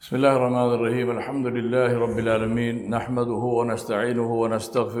بسم الله الرحمن الرحيم الحمد لله رب العالمين نحمده ونستعينه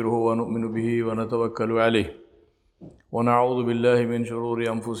ونستغفره ونؤمن به ونتوكل عليه ونعوذ بالله من شرور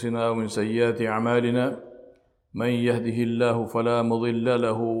أنفسنا ومن سيئات أعمالنا من يهده الله فلا مضل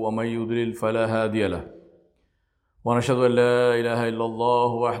له ومن يضلل فلا هادي له ونشهد أن لا إله إلا الله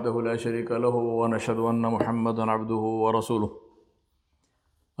وحده لا شريك له ونشهد أن محمدا عبده ورسوله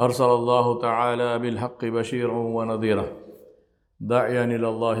أرسل الله تعالى بالحق بشيرا ونذيرا داعيا إلى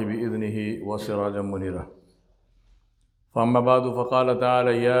الله بإذنه وسراجا منيرا فأما بعد فقال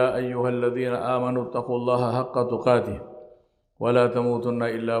تعالى يا أيها الذين آمنوا اتقوا الله حق تقاته ولا تموتن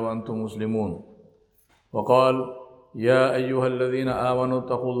إلا وأنتم مسلمون وقال يا أيها الذين آمنوا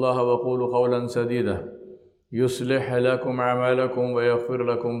اتقوا الله وقولوا قولا سديدا يصلح لكم أعمالكم ويغفر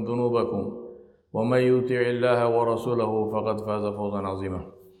لكم ذنوبكم ومن يطع الله ورسوله فقد فاز فوزا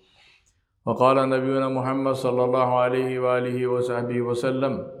عظيما وقال نبينا محمد صلى الله عليه وآله وصحبه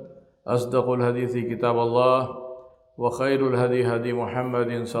وسلم أصدق الحديث كتاب الله وخير الهدي هدي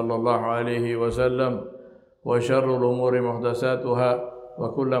محمد صلى الله عليه وسلم وشر الأمور محدثاتها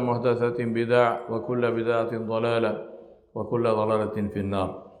وكل محدثة بدع وكل بدعة ضلالة وكل ضلالة في النار.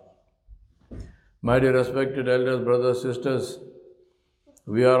 My dear respected elders, brothers, sisters,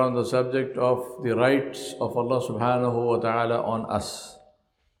 we are on the subject of the rights of Allah subhanahu wa ta'ala on us.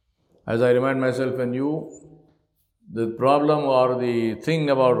 As I remind myself and you, the problem or the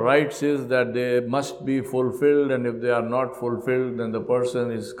thing about rights is that they must be fulfilled, and if they are not fulfilled, then the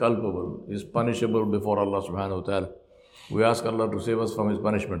person is culpable, is punishable before Allah subhanahu wa ta'ala. We ask Allah to save us from His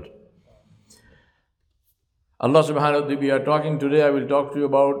punishment. Allah subhanahu wa ta'ala, we are talking today, I will talk to you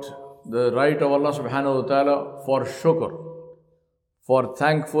about the right of Allah subhanahu wa ta'ala for shukr, for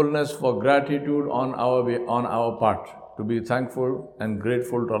thankfulness, for gratitude on our part. To be thankful and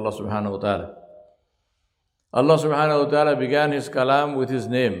grateful to Allah subhanahu wa ta'ala. Allah subhanahu wa ta'ala began His kalam with His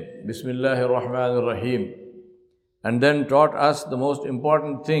name, Bismillahir Rahmanir Rahim, and then taught us the most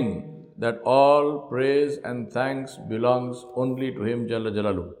important thing, that all praise and thanks belongs only to Him Jalla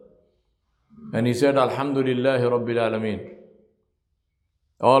Jalaluhu. And He said, Alhamdulillahi Rabbil Alameen.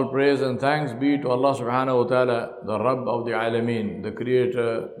 All praise and thanks be to Allah subhanahu wa ta'ala, the Rabb of the Alameen, the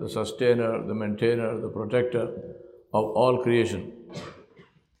creator, the sustainer, the maintainer, the protector of all creation.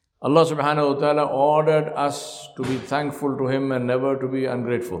 Allah subhanahu wa ta'ala ordered us to be thankful to Him and never to be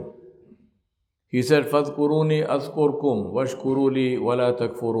ungrateful. He said, فَاذْكُرُونِي أَذْكُرْكُمْ وَاشْكُرُوا لِي وَلَا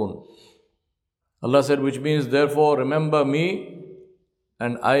تَكْفُرُونَ. Allah said, which means, therefore remember me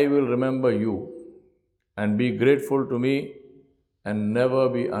and I will remember you, and be grateful to me and never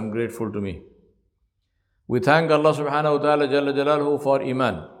be ungrateful to me. We thank Allah subhanahu wa ta'ala Jalla Jalaluhu for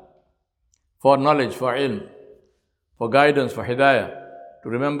iman, for knowledge, for ilm, for guidance, for hidayah, to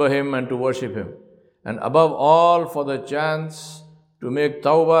remember Him and to worship Him. And above all, for the chance to make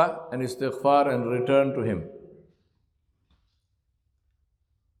tawbah and istighfar and return to Him.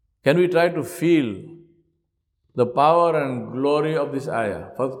 Can we try to feel the power and glory of this ayah?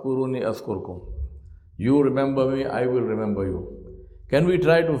 فَاذْكُرُونِي أَذْكُرْكُمْ. You remember me, I will remember you. Can we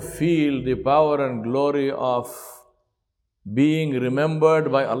try to feel the power and glory of being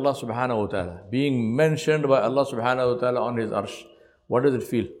remembered by Allah subhanahu wa ta'ala, being mentioned by Allah subhanahu wa ta'ala on His arsh? What does it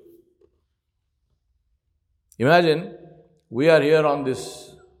feel? Imagine we are here on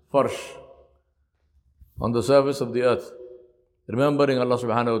this farsh, on the surface of the earth, remembering Allah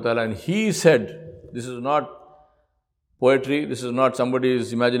subhanahu wa ta'ala, and He said, this is not poetry, this is not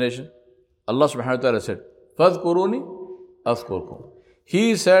somebody's imagination. Allah subhanahu wa ta'ala said, فَاذْكُرُونِي أَذْكُرْكُمْ.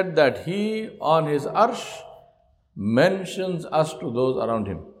 He said that He on His arsh mentions us to those around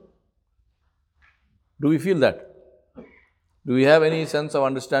Him. Do we feel that? Do we have any sense of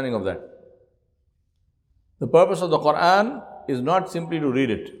understanding of that? The purpose of the Quran is not simply to read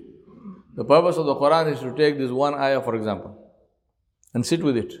it. The purpose of the Quran is to take this one ayah, for example, and sit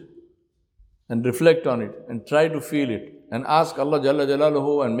with it, and reflect on it, and try to feel it, and ask Allah Jalla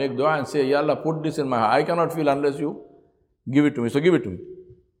Jalaluhu and make dua and say, Ya Allah, put this in my heart. I cannot feel unless you give it to me. So give it to me.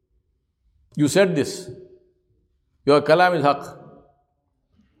 You said this. Your kalam is haqq.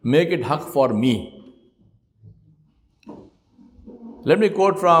 Make it haqq for me. Let me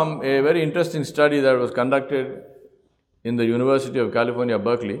quote from a very interesting study that was conducted in the University of California,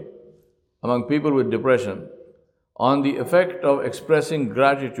 Berkeley, among people with depression, on the effect of expressing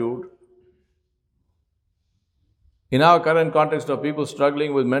gratitude in our current context of people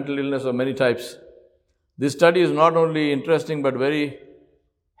struggling with mental illness of many types. This study is not only interesting but very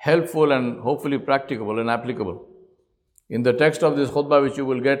helpful and hopefully practicable and applicable. In the text of this khutbah, which you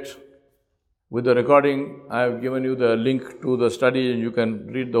will get with the recording, I have given you the link to the study and you can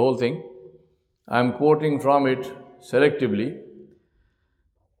read the whole thing. I am quoting from it selectively.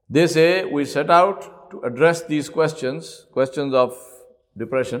 They say we set out to address these questions of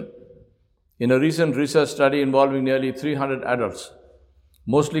depression, in a recent research study involving nearly 300 adults,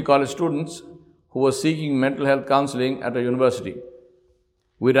 mostly college students who were seeking mental health counseling at a university.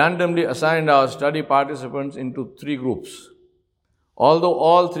 We randomly assigned our study participants into 3 groups. Although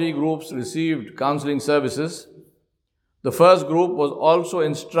all 3 groups received counseling services, the first group was also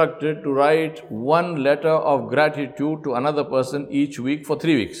instructed to write 1 letter of gratitude to another person each week for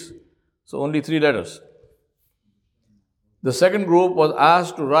 3 weeks. So only 3 letters. The second group was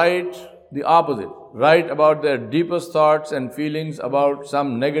asked to write the opposite, write about their deepest thoughts and feelings about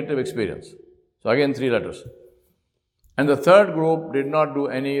some negative experience. So again 3 letters. And the third group did not do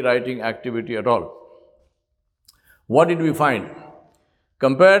any writing activity at all. What did we find?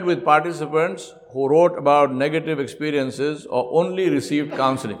 Compared with participants who wrote about negative experiences or only received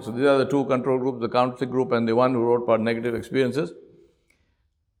counseling. So these are the 2 control groups, the counseling group and the one who wrote about negative experiences.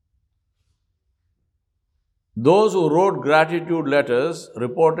 Those who wrote gratitude letters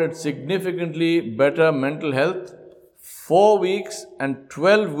reported significantly better mental health 4 weeks and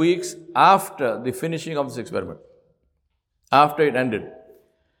 12 weeks after the finishing of this experiment, after it ended.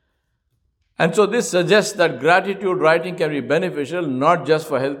 And so this suggests that gratitude writing can be beneficial not just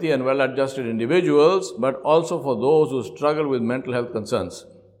for healthy and well-adjusted individuals, but also for those who struggle with mental health concerns.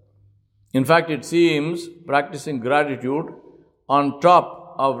 In fact, it seems practicing gratitude on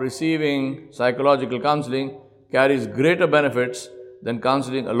top of receiving psychological counseling carries greater benefits than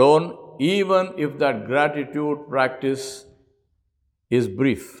counseling alone, even if that gratitude practice is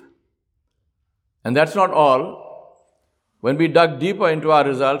brief. And that's not all. When we dug deeper into our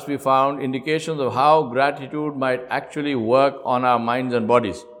results, we found indications of how gratitude might actually work on our minds and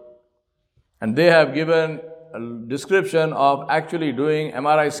bodies. And they have given a description of actually doing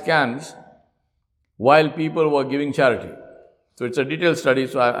MRI scans while people were giving charity. So it's a detailed study,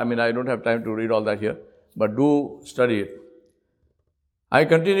 so I don't have time to read all that here, but do study it. I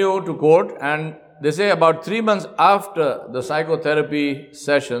continue to quote, and they say about 3 months after the psychotherapy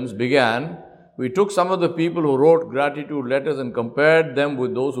sessions began, we took some of the people who wrote gratitude letters and compared them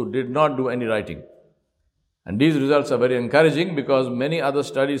with those who did not do any writing. And these results are very encouraging because many other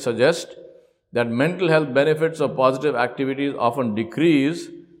studies suggest that mental health benefits of positive activities often decrease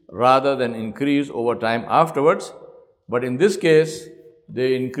rather than increase over time afterwards. But in this case,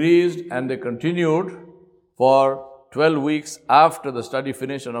 they increased and they continued for 12 weeks after the study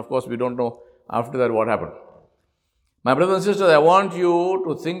finished. And of course, we don't know after that what happened. My brothers and sisters, I want you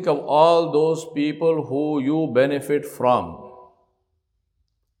to think of all those people who you benefit from.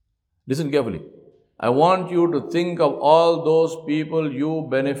 Listen carefully. I want you to think of all those people you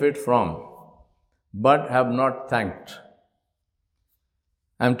benefit from, but have not thanked.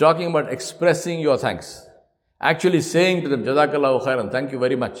 I'm talking about expressing your thanks. Actually saying to them, Jazakallahu khairan, thank you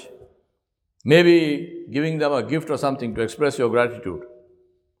very much. Maybe giving them a gift or something to express your gratitude.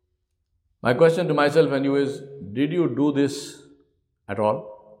 My question to myself and you is, did you do this at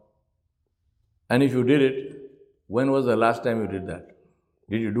all? And if you did it, when was the last time you did that?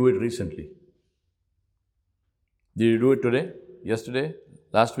 Did you do it recently? Did you do it today, yesterday,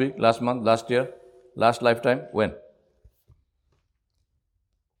 last week, last month, last year, last lifetime? When?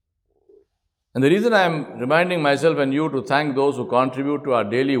 And the reason I am reminding myself and you to thank those who contribute to our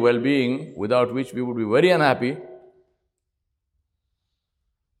daily well-being, without which we would be very unhappy,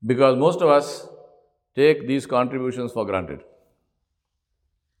 because most of us take these contributions for granted.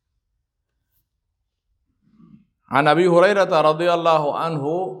 عن أبي هريرة رضي الله عنه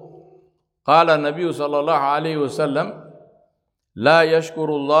قال النبي صلى الله عليه وسلم لا يشكر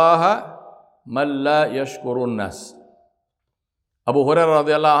الله من لا يشكر الناس. Abu Hurairah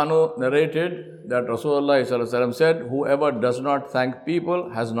radiallahu anhu narrated that Rasulullah sallallahu alaihi wasallam said, whoever does not thank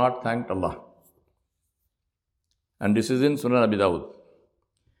people has not thanked Allah. And this is in Sunan Abi Dawud.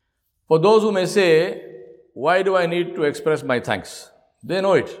 For those who may say, why do I need to express my thanks? They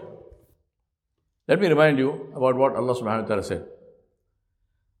know it. Let me remind you about what Allah subhanahu wa ta'ala said.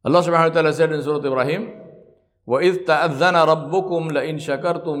 Allah subhanahu wa ta'ala said in Surah Ibrahim, وَإِذْ تَأَذَّنَ رَبُّكُمْ لَإِنْ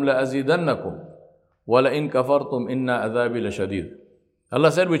شَكَرْتُمْ لَأَزِيدَنَّكُمْ وَلَئِنْ كَفَرْتُمْ إِنَّ عَذَابِي لَشَدِيدٌ.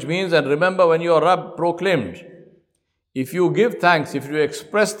 Allah said, which means, and remember when your Rabb proclaimed, if you give thanks, if you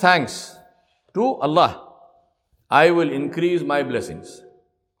express thanks to Allah, I will increase my blessings.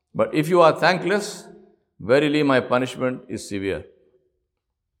 But if you are thankless, verily my punishment is severe.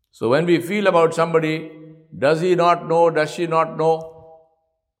 So when we feel about somebody, does he not know, does she not know?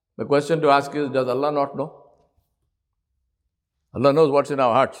 The question to ask is, does Allah not know? Allah knows what's in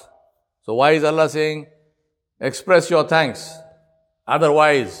our hearts. So why is Allah saying, express your thanks?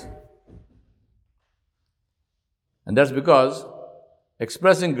 Otherwise. And that's because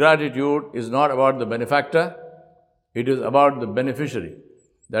expressing gratitude is not about the benefactor, it is about the beneficiary,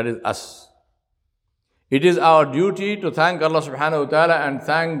 that is us. It is our duty to thank Allah subhanahu wa ta'ala and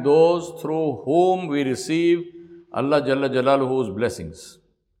thank those through whom we receive Allah Jalla Jalaluhu's blessings.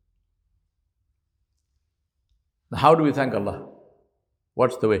 Now, how do we thank Allah?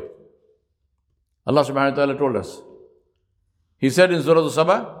 What's the way? Allah subhanahu wa ta'ala told us. He said in Surah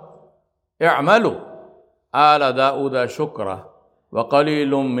Al-Saba, اعملوا آل داود شكرا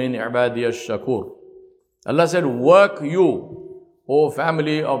وقليل من عبادي الشكور. Allah said, work you, O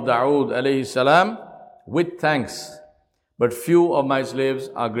family of Dawood alayhi salam, with thanks, but few of my slaves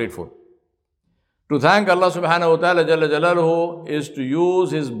are grateful. To thank Allah subhanahu wa ta'ala Jalla Jalaluhu is to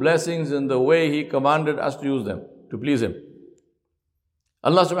use His blessings in the way He commanded us to use them, to please Him.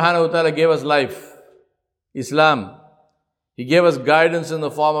 Allah subhanahu wa ta'ala gave us life, Islam. He gave us guidance in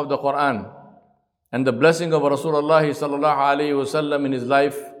the form of the Quran and the blessing of Rasulullah sallallahu alayhi wa sallam in his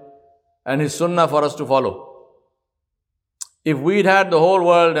life and his sunnah for us to follow. If we'd had the whole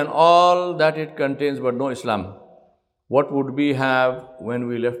world and all that it contains but no Islam, what would we have when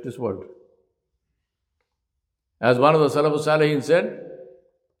we left this world? As one of the Salafus Salihin said,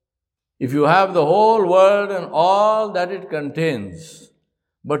 if you have the whole world and all that it contains,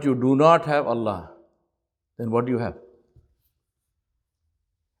 but you do not have Allah, then what do you have?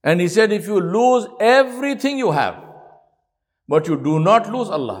 And he said, if you lose everything you have, but you do not lose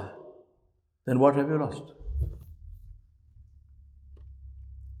Allah, then what have you lost?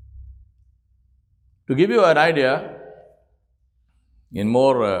 To give you an idea, in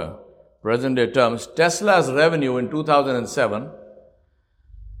more present day terms, Tesla's revenue in 2007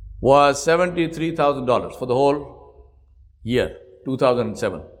 was $73,000 for the whole year,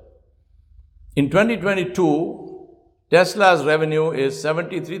 2007. In 2022, Tesla's revenue is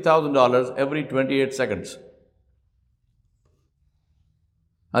 $73,000 every 28 seconds.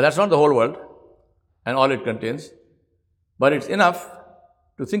 Now that's not the whole world and all it contains, but it's enough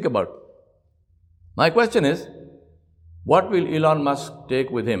to think about. My question is, what will Elon Musk take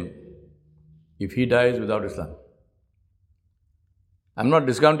with him if he dies without Islam? I'm not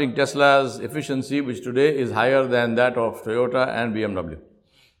discounting Tesla's efficiency, which today is higher than that of Toyota and BMW.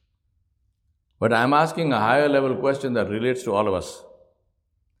 But I'm asking a higher level question that relates to all of us.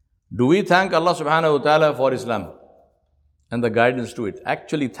 Do we thank Allah subhanahu wa ta'ala for Islam and the guidance to it?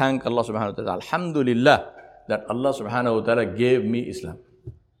 Actually thank Allah subhanahu wa ta'ala. Alhamdulillah that Allah subhanahu wa ta'ala gave me Islam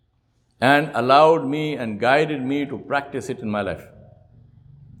and allowed me and guided me to practice it in my life.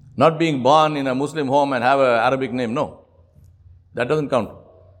 Not being born in a Muslim home and have an Arabic name, no. That doesn't count.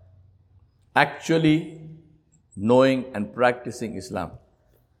 Actually knowing and practicing Islam.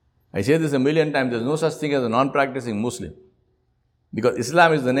 I say this a million times, there's no such thing as a non-practicing Muslim. Because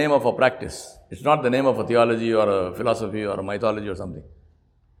Islam is the name of a practice. It's not the name of a theology or a philosophy or a mythology or something.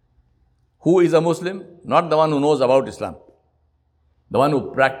 Who is a Muslim? Not the one who knows about Islam. The one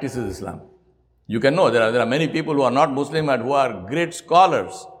who practices Islam. You can know, there are many people who are not Muslim and who are great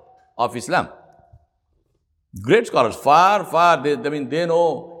scholars of Islam. Great scholars, far, they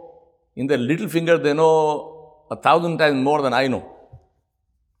know, in their little finger they know 1,000 times more than I know.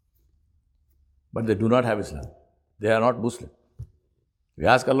 But they do not have Islam. They are not Muslim. We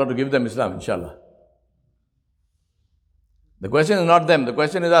ask Allah to give them Islam, inshallah. The question is not them, the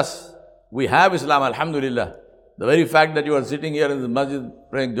question is us. We have Islam, alhamdulillah. The very fact that you are sitting here in the masjid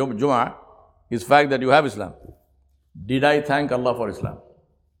praying Jum'ah is fact that you have Islam. Did I thank Allah for Islam?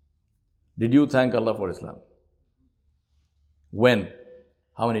 Did you thank Allah for Islam? When?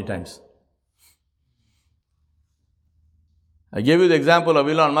 How many times? I gave you the example of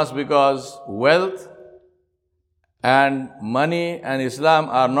Elon Musk because wealth and money and Islam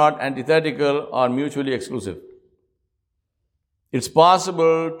are not antithetical or mutually exclusive. It's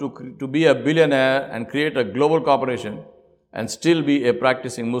possible to be a billionaire and create a global corporation and still be a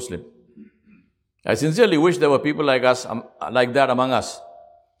practicing Muslim. I sincerely wish there were people like us, like that among us,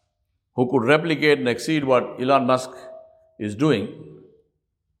 who could replicate and exceed what Elon Musk is doing.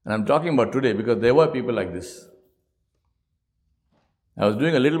 And I'm talking about today because there were people like this. I was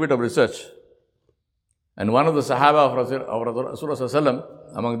doing a little bit of research, and one of the Sahaba of Rasulullah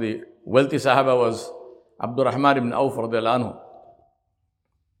among the wealthy Sahaba was Abdurrahman ibn Auf radiallahu anhu.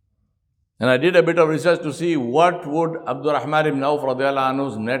 And I did a bit of research to see what would Abdurrahman ibn Auf radiallahu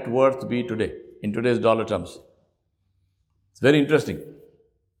anhu's net worth be today, in today's dollar terms. It's very interesting.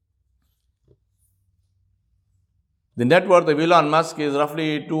 The net worth of Elon Musk is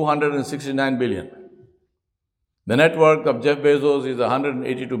roughly 269 billion. The net worth of Jeff Bezos is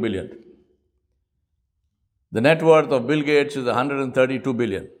 182 billion. The net worth of Bill Gates is 132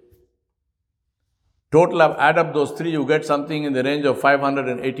 billion. Total add up those three, you get something in the range of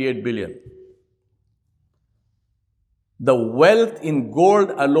 588 billion. The wealth in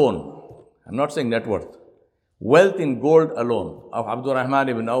gold alone, I'm not saying net worth, wealth in gold alone of Abdurrahman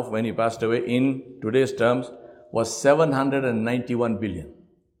ibn Auf when he passed away in today's terms was 791 billion.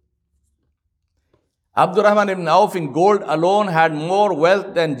 Abdurrahman ibn Auf in gold alone had more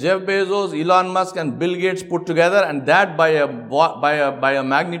wealth than Jeff Bezos, Elon Musk and Bill Gates put together, and that by a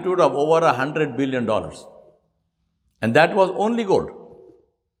magnitude of over $100 billion. And that was only gold.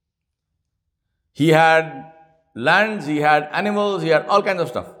 He had lands, he had animals, he had all kinds of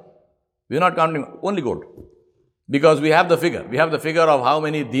stuff. We're not counting only gold. Because we have the figure. We have the figure of how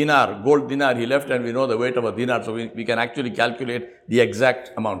many gold dinar he left, and we know the weight of a dinar, so we can actually calculate the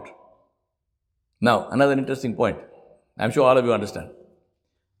exact amount. Now, another interesting point. I'm sure all of you understand.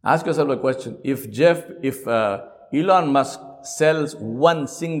 Ask yourself a question. If Elon Musk sells one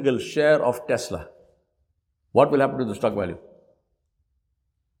single share of Tesla, what will happen to the stock value?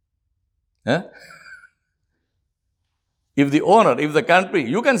 Huh? If the country,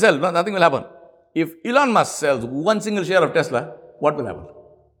 you can sell, nothing will happen. If Elon Musk sells one single share of Tesla, what will happen?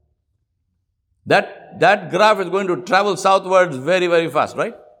 That graph is going to travel southwards very, very fast,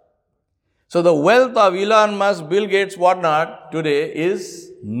 right? So the wealth of Elon Musk, Bill Gates, whatnot today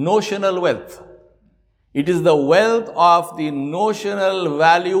is notional wealth. It is the wealth of the notional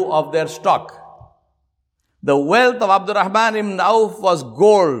value of their stock. The wealth of Abdurrahman ibn Auf was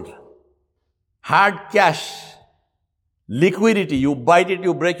gold, hard cash, liquidity. You bite it,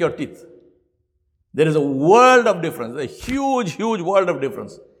 you break your teeth. There is a world of difference, a huge, huge world of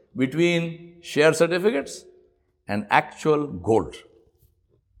difference between share certificates and actual gold.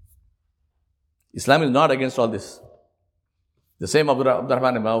 Islam is not against all this. The same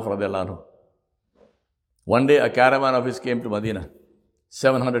Abdurrahman ibn Auf radiallahu anhu. One day a caravan of his came to Medina,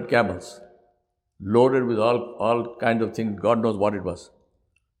 700 camels, loaded with all kinds of things, God knows what it was.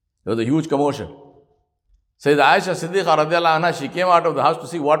 There was a huge commotion. Sayyida Aisha Siddiqa radiallahu anha, she came out of the house to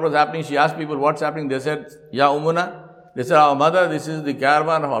see what was happening. She asked people what's happening. They said, Ya Ummuna, they said, our mother, this is the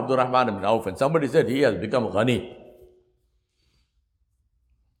caravan of Abdurrahman ibn Auf. And somebody said, he has become ghani.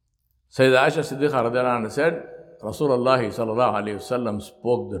 Sayyida Aisha Siddiqa radiallahu anha said, Rasulullah sallallahu alayhi wasallam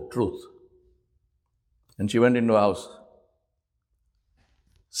spoke the truth. And she went into a house.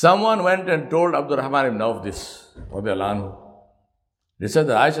 Someone went and told Abdurrahman ibn Auf this, radiallahu anhu. They said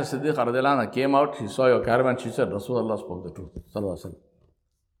that Aisha Siddiqa radiallahu anha came out, she saw your caravan, she said, Rasulullah spoke the truth, sallallahu alayhi wasallam.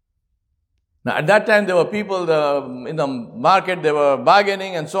 Now at that time there were people in the market, they were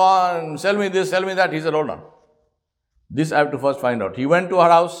bargaining and so on, sell me this, sell me that. He said, hold on. This I have to first find out. He went to her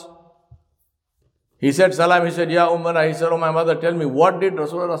house. He said, salam. He said, Ya Ummana. He said, oh my mother, tell me, what did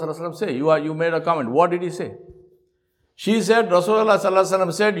Rasulullah sallallahu alaihi wasallam say? You made a comment. What did he say? She said, Rasulullah sallallahu alaihi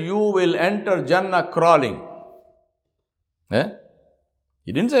wasallam said, you will enter Jannah crawling. Eh?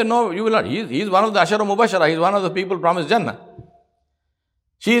 He didn't say, no, you will not. He is one of the Ashara Mubashara. He is one of the people promised Jannah.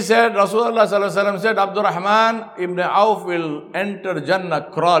 She said, Rasulullah sallallahu alaihi wasallam said, Abdurrahman ibn Auf will enter Jannah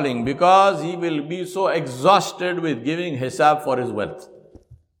crawling because he will be so exhausted with giving hisab for his wealth.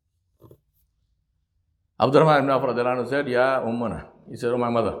 Abdurrahman ibn Auf radiallahu anhu said, Ya Ummana. He said, oh my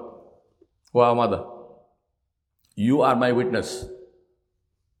mother. Oh our mother. You are my witness.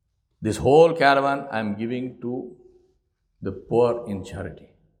 This whole caravan I am giving to the poor in charity.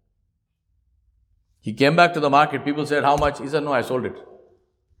 He came back to the market. People said, how much? He said, no, I sold it.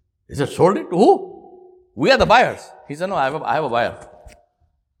 He said, sold it to who? We are the buyers. He said, no, I have a buyer.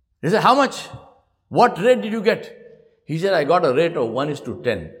 He said, how much? What rate did you get? He said, I got a rate of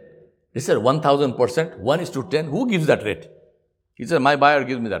 1:10. He said, 1000%, 1:10. Who gives that rate? He said, my buyer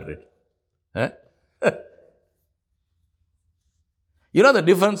gives me that rate. Eh? You know the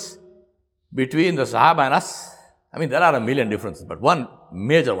difference between the Sahaba and us? I mean, there are a million differences, but one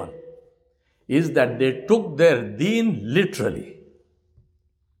major one is that they took their deen literally.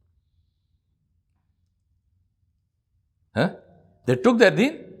 Huh? They took their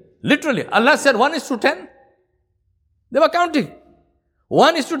deen literally. Allah said 1:10. They were counting.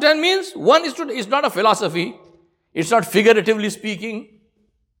 1:10 means 1:10 is not a philosophy. It's not figuratively speaking.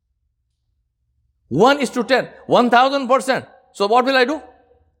 1:10, 1000%. So what will I do?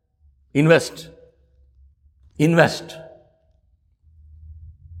 Invest.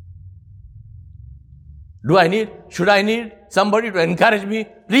 Should I need somebody to encourage me?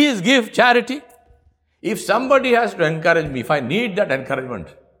 Please give charity. If somebody has to encourage me, if I need that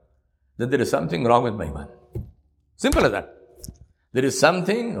encouragement, then there is something wrong with my iman. Simple as that. There is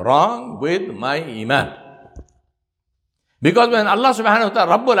something wrong with my iman. Because when Allah subhanahu wa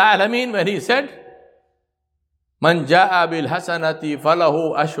ta'ala, Rabbul Alameen, when He said, Man ja'a bil hasanati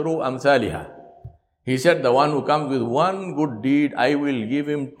falahu ashru amthaliha. He said, the one who comes with one good deed, I will give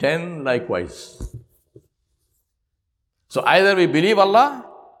him 10 likewise. So either we believe Allah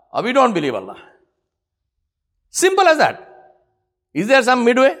or we don't believe Allah. Simple as that. Is there some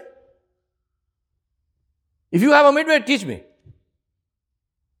midway? If you have a midway, teach me.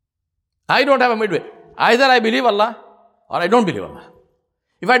 I don't have a midway. Either I believe Allah or I don't believe Allah.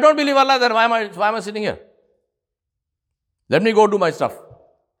 If I don't believe Allah, then why am I sitting here? Let me go do my stuff.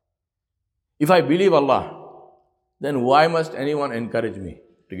 If I believe Allah, then why must anyone encourage me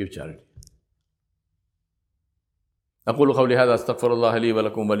to give charity? أقول قولي هذا أستغفر الله لي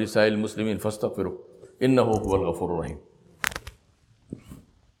ولكم ولسائر المسلمين فاستغفروه إنه هو الغفور الرحيم.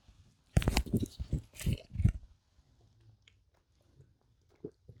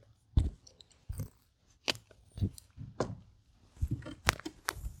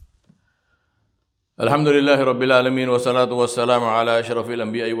 الحمد لله رب العالمين والصلاة والسلام على أشرف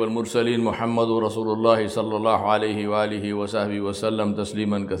الأنبياء والمرسلين محمد رسول الله صلى الله عليه وآله وصحبه وسلم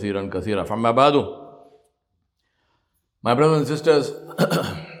تسليما كثيرا كثيرا. فأما بعد, my brothers and sisters,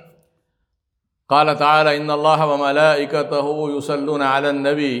 قال تعالى إن الله وملائكته يصلون على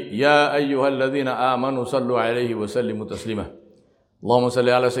النبي يا أيها الذين آمنوا صلوا عليه وسلموا تسليما. اللهم صل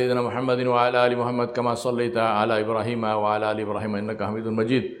على سيدنا محمد وعلى آل محمد كما صليت على إبراهيم وعلى آل إبراهيم إنك حميد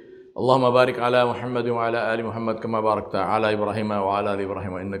مجيد. اللهم بارك على محمد وعلى آل محمد كما باركت على إبراهيم وعلى آل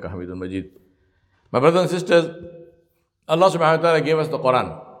إبراهيم إنك حميد مجيد. My brothers and sisters, Allah subhanahu wa ta'ala gave us the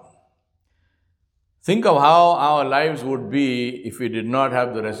Quran. Think of how our lives would be if we did not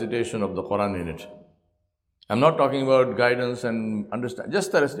have the recitation of the Quran in it. I'm not talking about guidance and understand,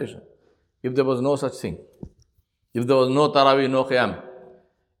 just the recitation. If there was no such thing, if there was no Taraweeh, no Qiyam,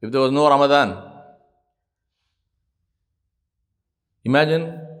 if there was no Ramadan,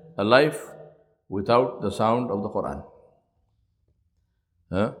 imagine a life without the sound of the Quran.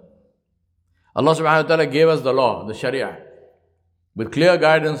 Allah subhanahu wa ta'ala gave us the law, the Sharia, with clear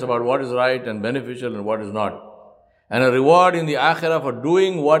guidance about what is right and beneficial and what is not. And a reward in the Akhirah for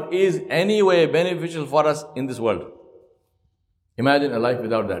doing what is anyway beneficial for us in this world. Imagine a life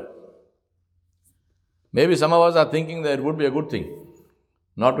without that. Maybe some of us are thinking that it would be a good thing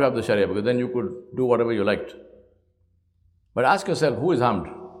not to have the Sharia, because then you could do whatever you liked. But ask yourself, who is harmed?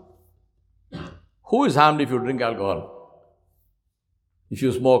 Who is harmed if you drink alcohol? If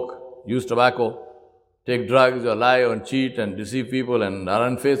you smoke, use tobacco, take drugs, or lie and cheat and deceive people and are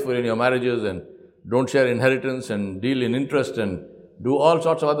unfaithful in your marriages and don't share inheritance and deal in interest and do all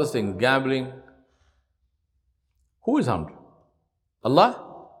sorts of other things, gambling. Who is harmed? Allah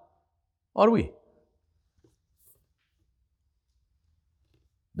or we?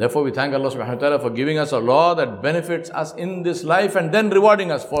 Therefore, we thank Allah subhanahu wa ta'ala for giving us a law that benefits us in this life and then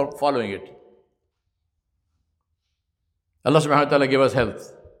rewarding us for following it. Allah subhanahu wa ta'ala gave us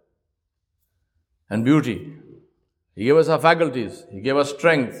health and beauty. He gave us our faculties. He gave us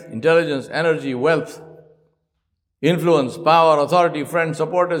strength, intelligence, energy, wealth, influence, power, authority, friends,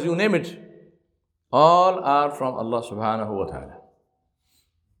 supporters, you name it. All are from Allah subhanahu wa ta'ala.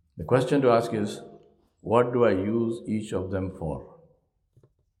 The question to ask is, what do I use each of them for?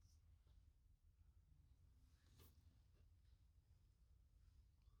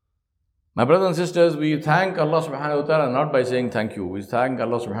 My brothers and sisters, we thank Allah subhanahu wa ta'ala not by saying thank you. We thank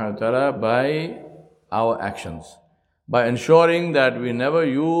Allah subhanahu wa ta'ala by our actions, by ensuring that we never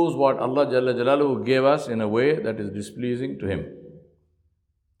use what Allah Jalla Jalaluhu gave us in a way that is displeasing to Him.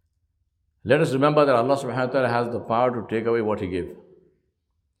 Let us remember that Allah subhanahu wa ta'ala has the power to take away what He gave.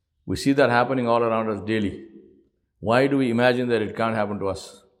 We see that happening all around us daily. Why do we imagine that it can't happen to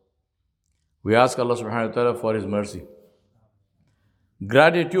us? We ask Allah subhanahu wa ta'ala for His mercy.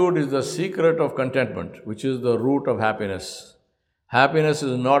 Gratitude is the secret of contentment, which is the root of happiness. Happiness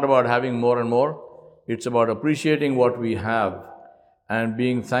is not about having more and more. It's about appreciating what we have and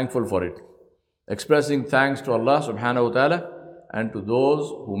being thankful for it. Expressing thanks to Allah subhanahu wa ta'ala and to those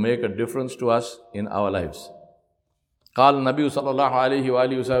who make a difference to us in our lives. قال النبي صلى الله عليه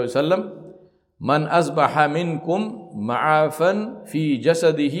وآله وسلم من أصبح منكم معافا في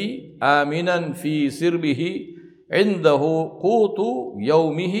جسده آمنا في سربه عنده قوت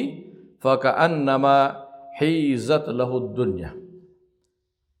يومه فكأنما حيزت له الدنيا.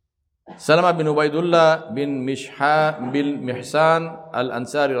 Salama bin Ubaidullah bin Mihsan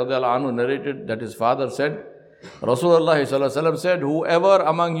al-Ansari radiallahu anhu narrated that his father said, Rasulullah sallallahu alaihi wasallam said, whoever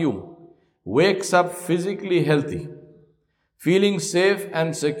among you wakes up physically healthy, feeling safe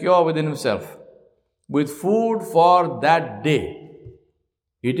and secure within himself, with food for that day,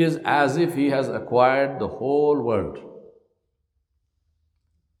 it is as if he has acquired the whole world.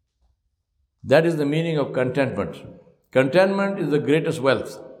 That is the meaning of contentment. Contentment is the greatest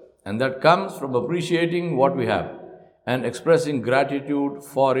wealth. And that comes from appreciating what we have and expressing gratitude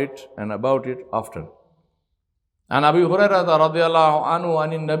for it and about it often. عن أبي هريرة رضي الله عنه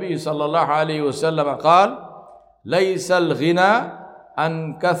عن النبي صلى الله عليه وسلم قال ليس الغنى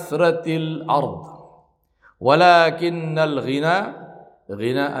عن كثرة الأرض ولكن الغنى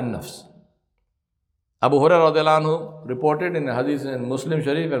غنى النفس. Abu Hurairah radiallahu anhu reported in a hadith in Muslim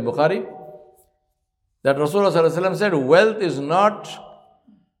Sharif and Bukhari that Rasulullah sallallahu alaihi wasallam said, wealth is not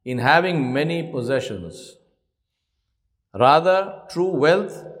in having many possessions. Rather, true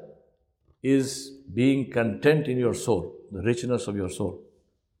wealth is being content in your soul, the richness of your soul.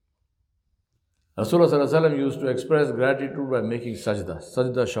 Rasulullah sallallahu alaihi wasallam used to express gratitude by making sajda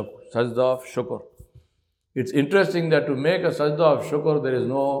of shukr. It's interesting that to make a sajda of shukr, there is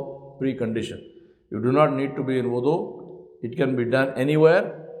no precondition. You do not need to be in wudu. It can be done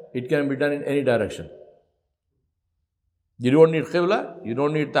anywhere. It can be done in any direction. You don't need qibla, you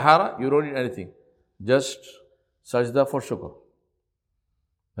don't need tahara, you don't need anything. Just sajda for shukr.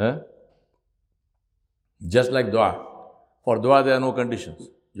 Just like dua. For dua there are no conditions.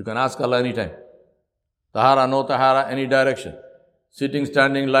 You can ask Allah anytime. Tahara, no tahara, any direction. Sitting,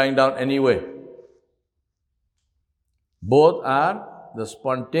 standing, lying down, any way. Both are the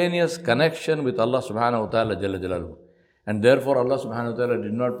spontaneous connection with Allah subhanahu wa ta'ala jalla jalaluhu. And therefore Allah subhanahu wa ta'ala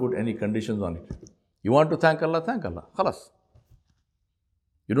did not put any conditions on it. You want to thank Allah, thank Allah. Khalas.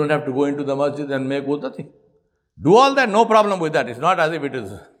 You don't have to go into the masjid and make wudu, nothing. Do all that, no problem with that. It's not as if it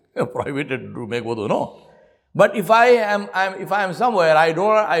is prohibited to make wudu, no. But if I am somewhere, I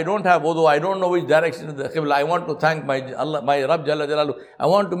don't have wudu, I don't know which direction is the qibla, I want to thank my Rabb Jalla Jalaluhu, I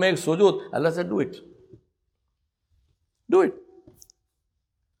want to make sujood, Allah said, do it. Do it.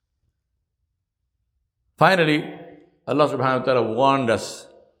 Finally, Allah subhanahu wa ta'ala warned us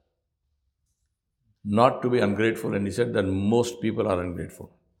not to be ungrateful, and He said that most people are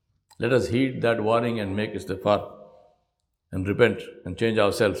ungrateful. Let us heed that warning and make istighfar and repent and change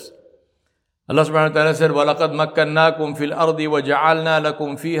ourselves. Allah subhanahu wa ta'ala said, وَلَقَدْ مَكَّنَّاكُمْ فِي الْأَرْضِ وَجَعَلْنَا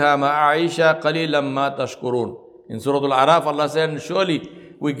لَكُمْ فِيهَا مَعَائِشَ قَلِيلًا مَا تَشْكُرُونَ. In Surah Al-Araf, Allah said, surely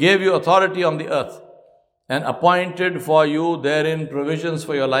we gave you authority on the earth and appointed for you therein provisions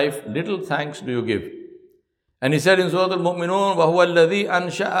for your life. Little thanks do you give. And He said in Surah Al-Mu'minun, وَهُوَ الَّذِي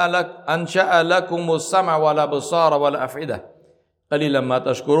أَنْشَأَ لَكُمُ السَّمْعَ وَالْأَبْصَارَ وَالْأَفْئِدَةَ قَلِيلًا مَا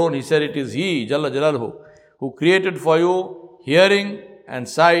تَشْكُرُونَ. He said it is He, Jalla Jalaluhu, who created for you hearing and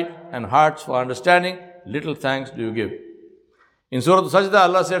sight and hearts for understanding. Little thanks do you give. In Surah Sajda,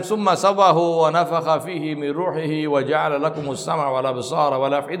 Allah said, ثُمَّ سَوَّاهُ وَنَفَخَ فِيهِ مِنْ رُوحِهِ وَجَعَلَ لَكُمُ السَّمْعَ وَالْأَبْصَارَ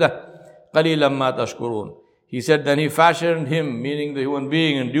وَالْأَفْئِدَةَ قَلِيلًا مَا تَشْكُرُونَ. He said, then He fashioned him, meaning the human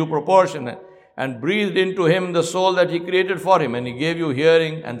being, in due proportion, and breathed into him the soul that He created for him, and He gave you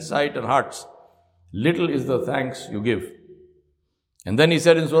hearing and sight and hearts. Little is the thanks you give. And then He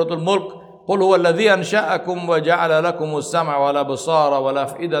said in Surah Al-Mulk, قُلْ هُوَ الَّذِي أَنْشَأَكُمْ وَجَعَلَ لَكُمُ السَّمْعَ وَالْأَبْصَارَ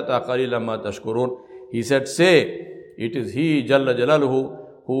وَالْأَفْئِدَةَ قَلِيلًا مَا تَشْكُرُونَ. He said, say, it is He, Jalla Jalaluhu,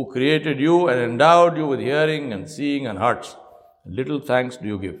 who created you and endowed you with hearing and seeing and hearts. Little thanks do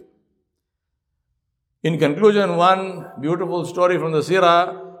you give. In conclusion, one beautiful story from the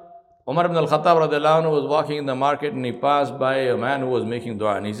Sirah, Umar ibn al-Khattab radiallahu anhu was walking in the market and he passed by a man who was making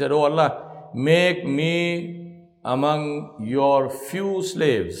dua. And he said, oh Allah, make me among your few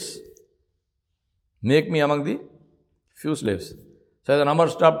slaves. Make me among the few slaves. So Umar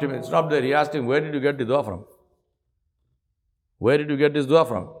stopped him. He stopped there. He asked him, where did you get the dua from? Where did you get this dua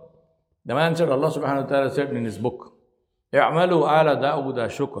from? The man said, Allah subhanahu wa ta'ala said in His book, اعملوا آل داود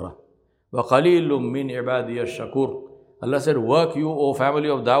شكرا وقليل من عبادي الشكور. Allah said, work you, O family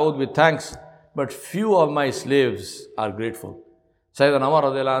of Dawood, with thanks, but few of my slaves are grateful. Sayyidina Umar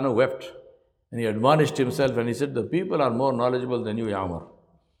radiallahu anhu wept, and he admonished himself, and he said, the people are more knowledgeable than you, Ya Umar.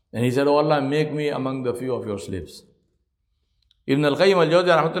 And he said, oh Allah, make me among the few of your slaves. Ibn al-Qayyim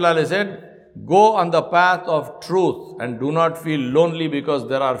al-Jawziyya rahmatullahi alayhi said, go on the path of truth and do not feel lonely because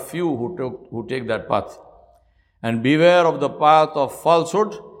there are few who take that path. And beware of the path of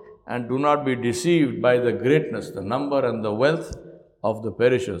falsehood and do not be deceived by the greatness, the number and the wealth of the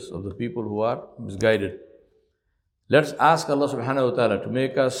perishers, of the people who are misguided. Let's ask Allah subhanahu wa ta'ala to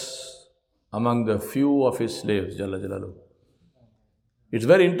make us among the few of His slaves, Jalla Jalaluhu. It's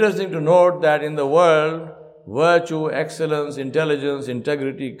very interesting to note that in the world, virtue, excellence, intelligence,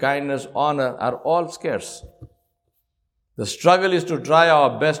 integrity, kindness, honor are all scarce. The struggle is to try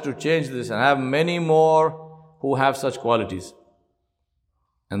our best to change this and have many more who have such qualities.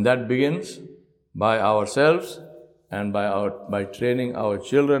 And that begins by ourselves and by training our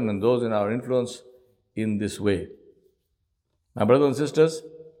children and those in our influence in this way. My brothers and sisters,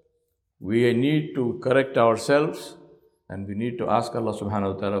 we need to correct ourselves and we need to ask Allah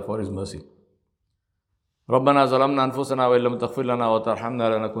subhanahu wa ta'ala for His mercy. ربنا ظلمنا أنفسنا وإن لم تغفر لنا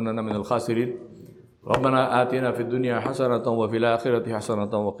وترحمنا لنكونن من الخاسرين ربنا آتنا في الدنيا حسنة وفي الآخرة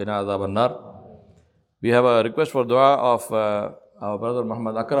حسنة وقنا عذاب النار. We have a request for dua of our brother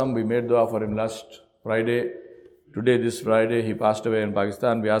Muhammad Akram. We made dua for him last Friday. Today, this Friday, he passed away in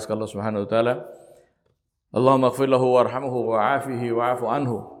Pakistan. We ask Allah subhanahu wa ta'ala, اللهم اغفر له وارحمه وعافه وعف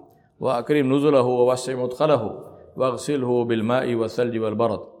عنه وأكرم نزله ووسع مدخله واغسله بالماء والثلج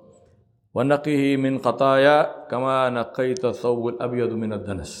والبرد ونقه من خطايا كما نقيت الثوب الأبيض من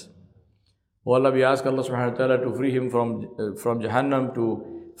الدنس. O Allah, we ask Allah subhanahu wa ta'ala to free him from Jahannam, to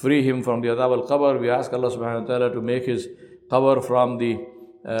free him from the Adhab al-Qabr. We ask Allah subhanahu wa ta'ala to make his qabr from the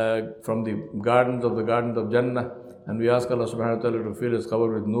gardens of Jannah. And we ask Allah subhanahu wa ta'ala to fill his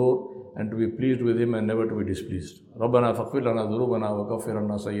qabr with nur and to be pleased with him and never to be displeased. ربنا فاغفر لنا ذنوبنا وكفر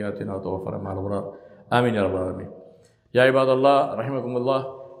عنا سيئاتنا وتوفنا مع الأبرار. آمين يا رب العالمين. يا عباد الله رحمكم الله،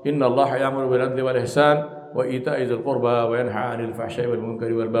 إن الله يأمر بالعدل والإحسان وإيتاء ذي القربى وينهى عن الفحشاء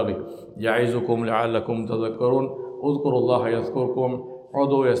والمنكر والبغي يعظكم لعلكم تذكرون. اذكروا الله يذكركم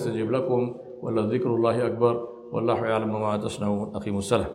ادعوه يستجب لكم ولذكر الله أكبر والله يعلم ما تصنعون. أقيموا الصلاة.